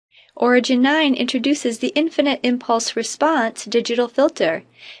Origin 9 introduces the infinite impulse response digital filter.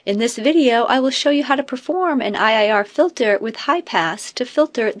 In this video, I will show you how to perform an IIR filter with high pass to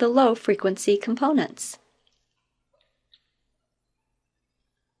filter the low frequency components.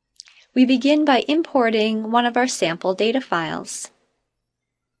 We begin by importing one of our sample data files.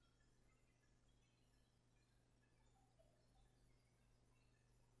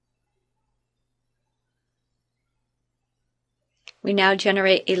 We now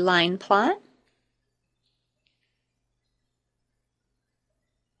generate a line plot.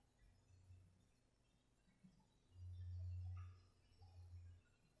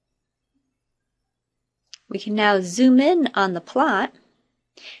 We can now zoom in on the plot,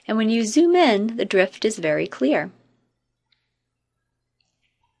 and when you zoom in, the drift is very clear.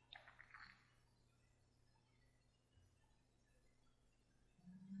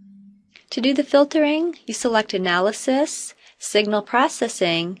 To do the filtering, you select Analysis, Signal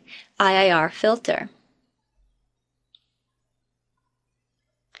Processing, IIR Filter.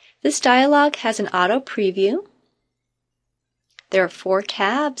 This dialog has an auto preview. There are 4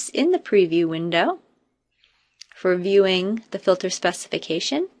 tabs in the preview window for viewing the filter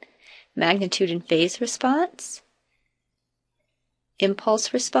specification, magnitude and phase response,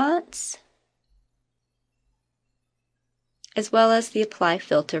 impulse response, as well as the apply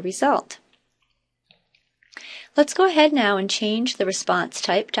filter result. Let's go ahead now and change the response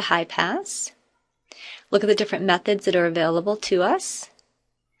type to high pass. Look at the different methods that are available to us.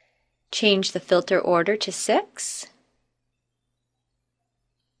 Change the filter order to 6.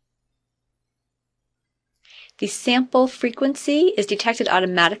 The sample frequency is detected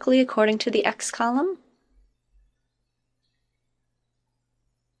automatically according to the X column.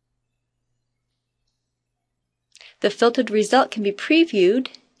 The filtered result can be previewed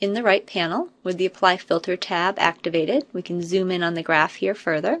in the right panel with the Apply Filter tab activated. We can zoom in on the graph here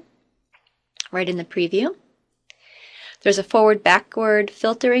further, right in the preview. There's a forward-backward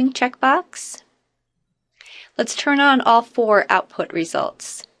filtering checkbox. Let's turn on all 4 output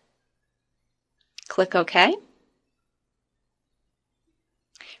results. Click OK.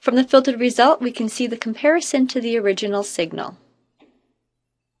 From the filtered result, we can see the comparison to the original signal.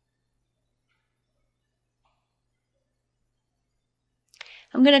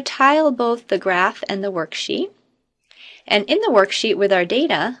 I'm going to tile both the graph and the worksheet. And in the worksheet with our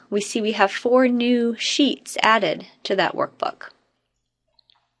data, we see we have 4 new sheets added to that workbook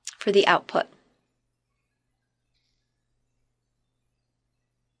for the output.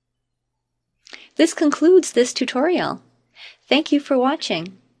 This concludes this tutorial. Thank you for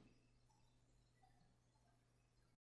watching.